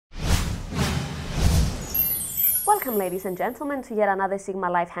Welcome, ladies and gentlemen, to yet another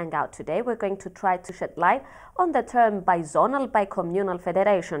Sigmalive Hangout. Today we're going to try to shed light on the term Bizonal Bicommunal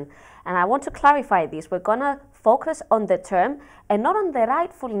Federation. And I want to clarify this. We're going to focus on the term and not on the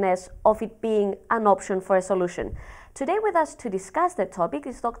rightfulness of it being an option for a solution. Today with us to discuss the topic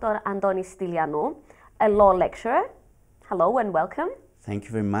is Dr. Antonis Stylianou, a law lecturer. Hello and welcome. Thank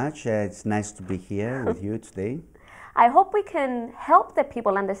you very much. It's nice to be here with you today. I hope we can help the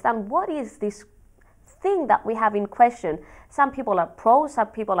people understand what is this thing that we have in question. Some people are pro, some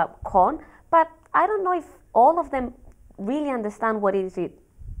people are con, but I don't know if all of them really understand what is it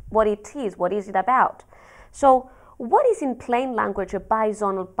about. So what is in plain language a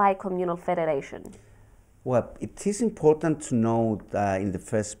Bizonal Bicommunal Federation? Well, it is important to note in the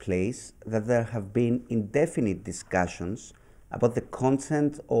first place that there have been indefinite discussions about the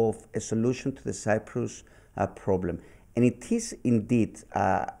content of a solution to the Cyprus problem. And it is indeed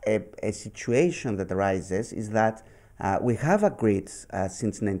a situation that arises is that we have agreed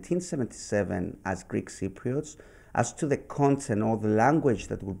since 1977 as Greek Cypriots as to the content or the language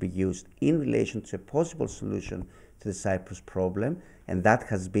that will be used in relation to a possible solution to the Cyprus problem, and that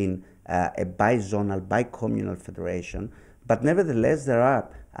has been a bizonal, bicommunal federation. But nevertheless, there are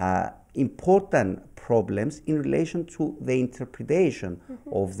important problems in relation to the interpretation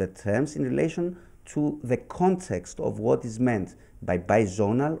of the terms, in relation to the context of what is meant by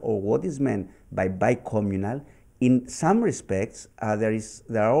bizonal or what is meant by bicommunal. In some respects,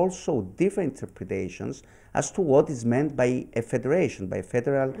 there are also different interpretations as to what is meant by a federation, by a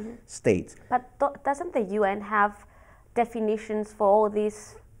federal state. But doesn't the UN have definitions for all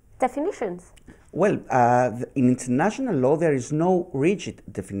these definitions? Well, in international law, there is no rigid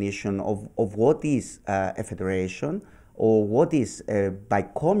definition of what is a federation or what is a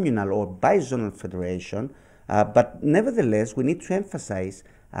bicommunal or bizonal federation, but nevertheless, we need to emphasize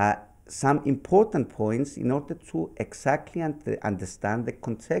some important points in order to exactly understand the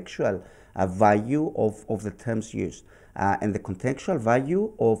contextual value of the terms used and the contextual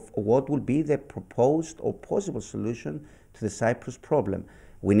value of what will be the proposed or possible solution to the Cyprus problem.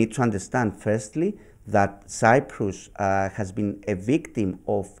 We need to understand, firstly, that Cyprus has been a victim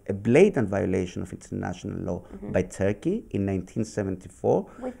of a blatant violation of international law by Turkey in 1974.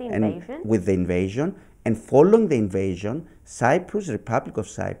 With the invasion? And following the invasion, Cyprus, the Republic of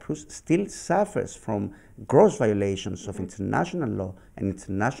Cyprus, still suffers from gross violations of international law and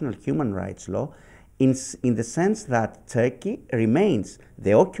international human rights law in the sense that Turkey remains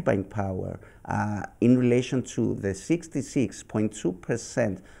the occupying power in relation to the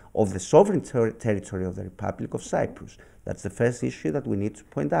 66.2% of the sovereign territory of the Republic of Cyprus. That's the first issue that we need to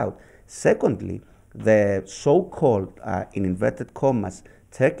point out. Secondly, the so-called, in inverted commas,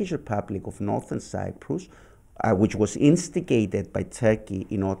 Turkish Republic of Northern Cyprus, which was instigated by Turkey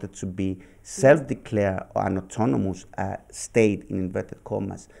in order to be self-declared an autonomous state, in inverted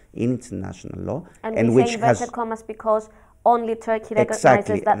commas, in international law. And we say inverted commas because only Turkey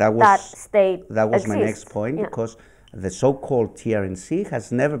recognizes that state That was exists. My next point, because the so-called TRNC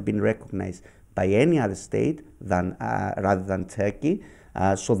has never been recognized by any other state rather than Turkey.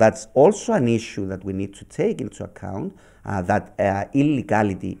 So that's also an issue that we need to take into account, that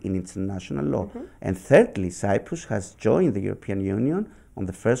illegality in international law. And thirdly, Cyprus has joined the European Union on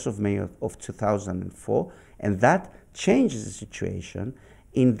the 1st of May of 2004, and that changes the situation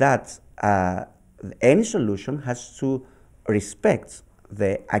in that any solution has to respect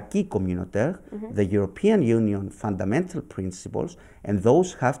the acquis communautaire, the European Union fundamental principles, and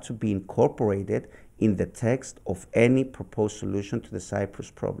those have to be incorporated in the text of any proposed solution to the Cyprus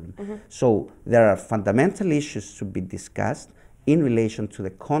problem. So there are fundamental issues to be discussed in relation to the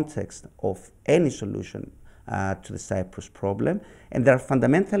context of any solution to the Cyprus problem, and there are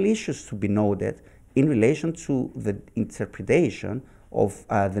fundamental issues to be noted in relation to the interpretation of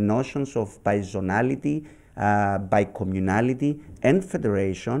the notions of bizonality, bicommunality, and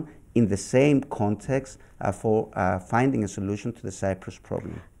federation in the same context for finding a solution to the Cyprus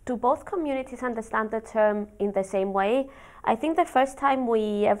problem. Do both communities understand the term in the same way? I think the first time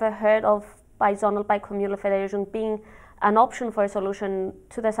we ever heard of Bizonal Bicommunal Federation being an option for a solution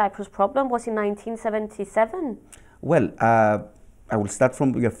to the Cyprus problem was in 1977. Well, I will start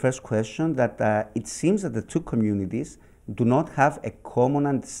from your first question, that it seems that the two communities do not have a common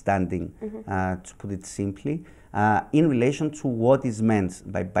understanding, to put it simply, in relation to what is meant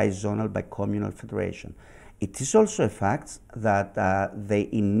by Bizonal Bicommunal Federation. It is also a fact that the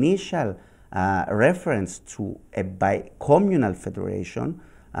initial reference to a bicommunal federation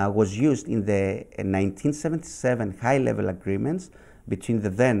was used in the 1977 high-level agreements between the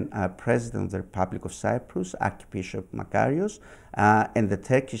then President of the Republic of Cyprus, Archbishop Makarios, and the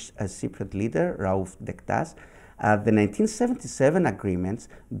Turkish Cypriot leader, Rauf Denktaş. The 1977 agreements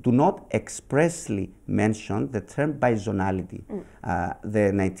do not expressly mention the term bizonality.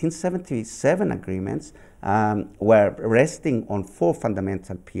 The 1977 agreements were resting on 4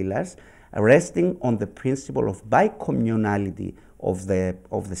 fundamental pillars, resting on the principle of bicommunality of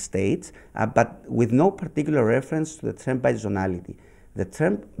the states, but with no particular reference to the term bizonality. The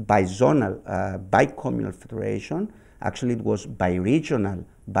term Bizonal Bicommunal Federation, actually it was Bi-regional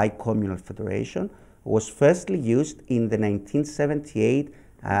Bicommunal Federation, was firstly used in the 1978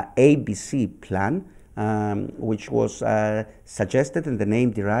 ABC plan, which was suggested, and the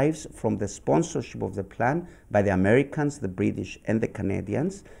name derives from the sponsorship of the plan by the Americans, the British, and the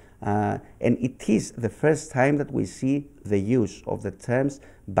Canadians. And it is the first time that we see the use of the terms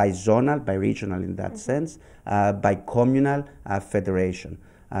bizonal, bi-regional in that sense, bicommunal federation.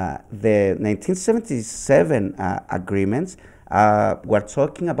 The 1977 agreements were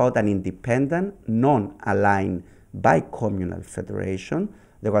talking about an independent, non-aligned bicommunal federation.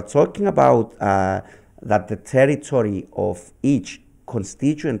 They were talking about that the territory of each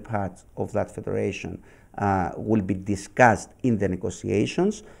constituent part of that federation will be discussed in the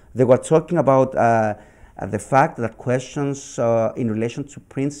negotiations. They were talking about the fact that questions in relation to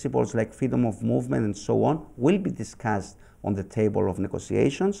principles like freedom of movement and so on will be discussed on the table of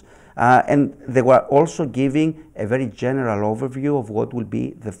negotiations. And they were also giving a very general overview of what will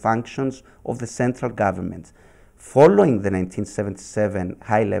be the functions of the central government. Following the 1977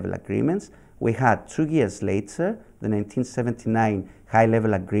 high-level agreements, we had 2 years later the 1979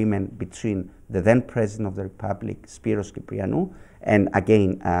 high-level agreement between the then President of the Republic, Spyros Kyprianou, and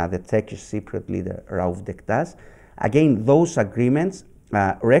again the Turkish Cypriot leader, Rauf Dektas. Again, those agreements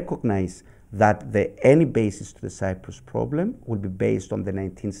recognize that any basis to the Cyprus problem will be based on the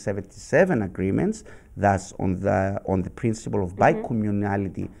 1977 agreements, thus on the principle of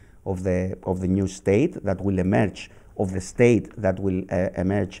bicommunality of the new state that will emerge, of the state that will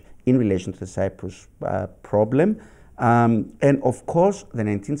emerge in relation to the Cyprus problem. And of course, the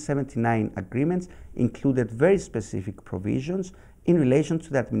 1979 agreements included very specific provisions in relation to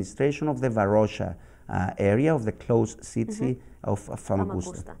the administration of the Varosha area of the closed city of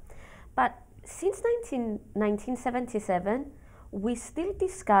Famagusta. But since 1977, we still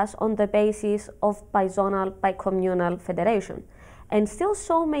discuss on the basis of Bizonal Bicommunal Federation. And still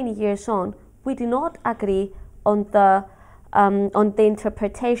so many years on, we do not agree on the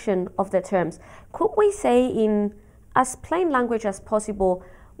interpretation of the terms. Could we say in as plain language as possible,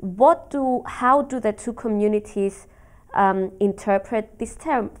 how do the two communities interpret this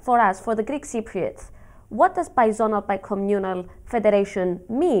term for us, for the Greek Cypriots? What does Bizonal Bicommunal Federation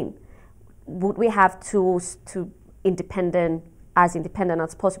mean? Would we have two independent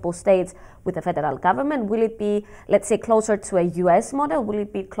as possible states with the federal government? Will it be, let's say, closer to a US model? Will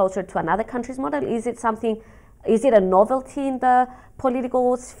it be closer to another country's model? Is it a novelty in the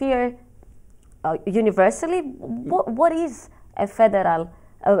political sphere universally? What is a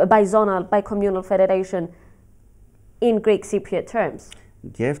Bizonal Bicommunal Federation in Greek Cypriot terms?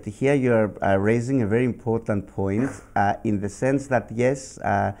 Dear Eftychia, you are raising a very important point in the sense that, yes,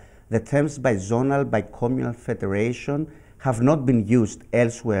 the terms Bizonal Bicommunal Federation have not been used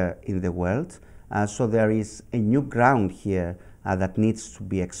elsewhere in the world. So there is a new ground here that needs to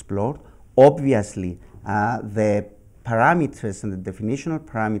be explored. Obviously, the parameters and the definitional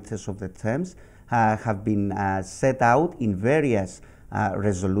parameters of the terms have been set out in various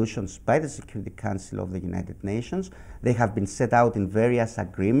resolutions by the Security Council of the United Nations. They have been set out in various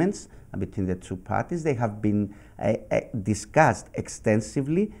agreements between the two parties. They have been discussed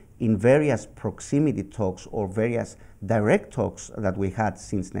extensively in various proximity talks or various direct talks that we had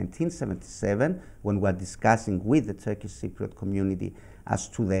since 1977 when we were discussing with the Turkish Cypriot community as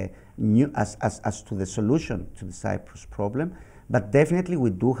to the solution to the Cyprus problem. But definitely we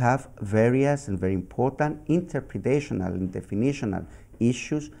do have various and very important interpretational and definitional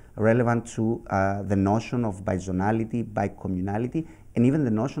issues relevant to the notion of bizonality, bicommunality, and even the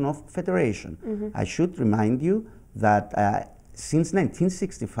notion of federation. I should remind you that since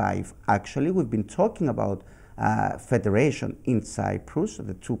 1965, actually, we've been talking about federation in Cyprus.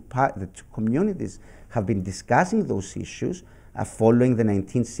 The two communities have been discussing those issues following the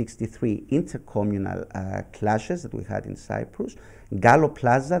 1963 intercommunal clashes that we had in Cyprus. Gallo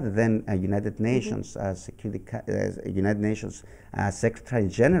Plaza, the then United Nations Secretary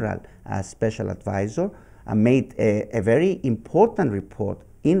General Special Advisor, made a very important report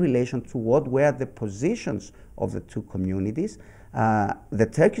in relation to what were the positions of the two communities. The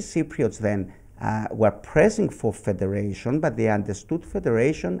Turkish Cypriots then were pressing for federation, but they understood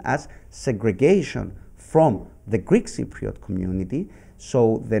federation as segregation from the Greek Cypriot community.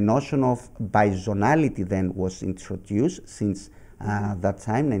 So the notion of bizonality then was introduced since that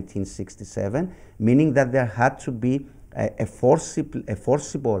time, 1967, meaning that there had to be a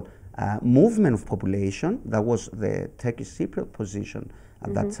forcible movement of population. That was the Turkish Cypriot position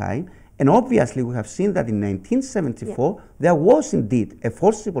at that time. And obviously we have seen that in 1974 there was indeed a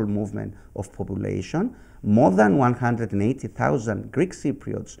forcible movement of population. More than 180,000 Greek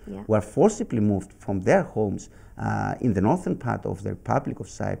Cypriots were forcibly moved from their homes in the northern part of the Republic of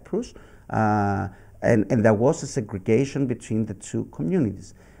Cyprus, and there was a segregation between the two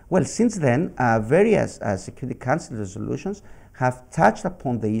communities. Well, since then, various Security Council resolutions have touched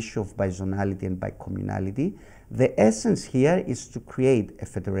upon the issue of bizonality and bicommunality. The essence here is to create a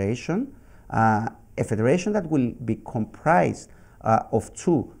federation that will be comprised of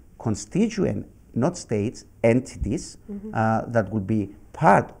two constituent, not states, entities that will be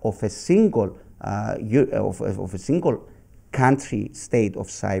part of a single of a single country state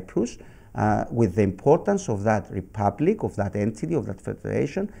of Cyprus, with the importance of that republic, of that entity, of that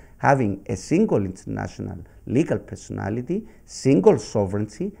federation, having a single international legal personality, single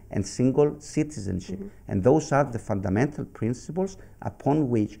sovereignty, and single citizenship. And those are the fundamental principles upon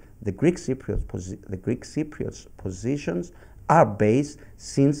which the Greek Cypriots positions are based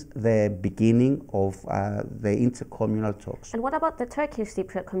since the beginning of the intercommunal talks. And what about the Turkish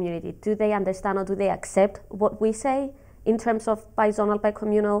Cypriot community? Do they understand or do they accept what we say in terms of bizonal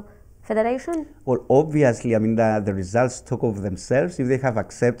bicommunal federation? Well, obviously, I mean, the results talk of themselves. If they have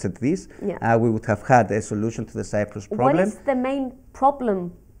accepted this, we would have had a solution to the Cyprus problem. What is the main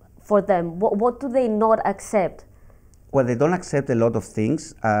problem for them? What do they not accept? Well, they don't accept a lot of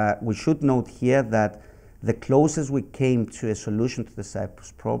things. We should note here that the closest we came to a solution to the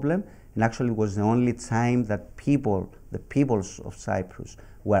Cyprus problem, and actually was the only time that the peoples of Cyprus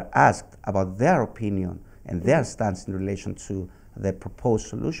were asked about their opinion and their stance in relation to the proposed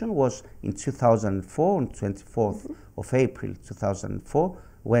solution, was in 2004, on 24th of April 2004,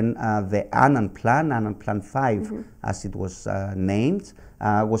 when the Annan Plan 5, as it was named,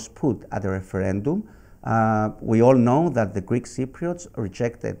 was put at a referendum. We all know that the Greek Cypriots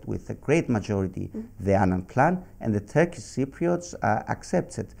rejected with a great majority the Annan Plan, and the Turkish Cypriots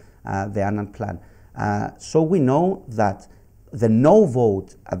accepted the Annan Plan. So we know that the no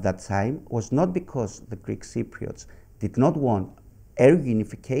vote at that time was not because the Greek Cypriots did not want a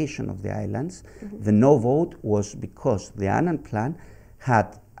reunification of the islands. The no vote was because the Annan Plan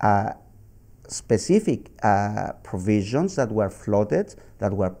had specific provisions that were floated,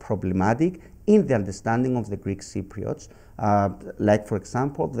 that were problematic in the understanding of the Greek Cypriots, like, for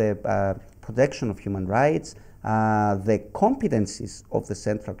example, the protection of human rights, the competencies of the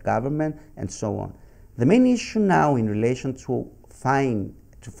central government, and so on. The main issue now in relation to finding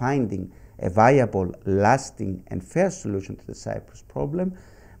a viable, lasting, and fair solution to the Cyprus problem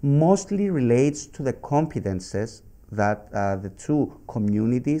mostly relates to the competences that the two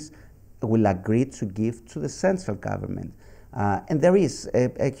communities will agree to give to the central government. And there is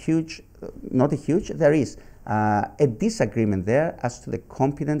there is a disagreement there as to the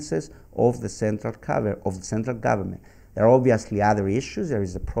competences of the central government. There are obviously other issues. There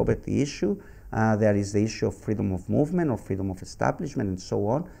is the property issue. There is the issue of freedom of movement or freedom of establishment, and so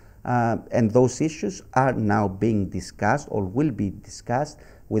on. And those issues are now being discussed or will be discussed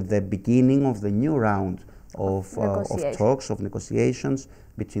with the beginning of the new round of talks, of negotiations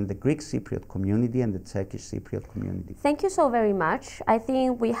between the Greek Cypriot community and the Turkish Cypriot community. Thank you so very much. I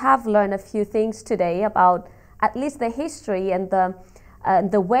think we have learned a few things today about at least the history and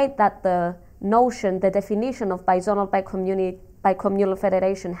the way that the notion, the definition of bizonal bicommunal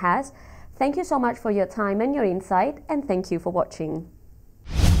federation has. Thank you so much for your time and your insight, and thank you for watching.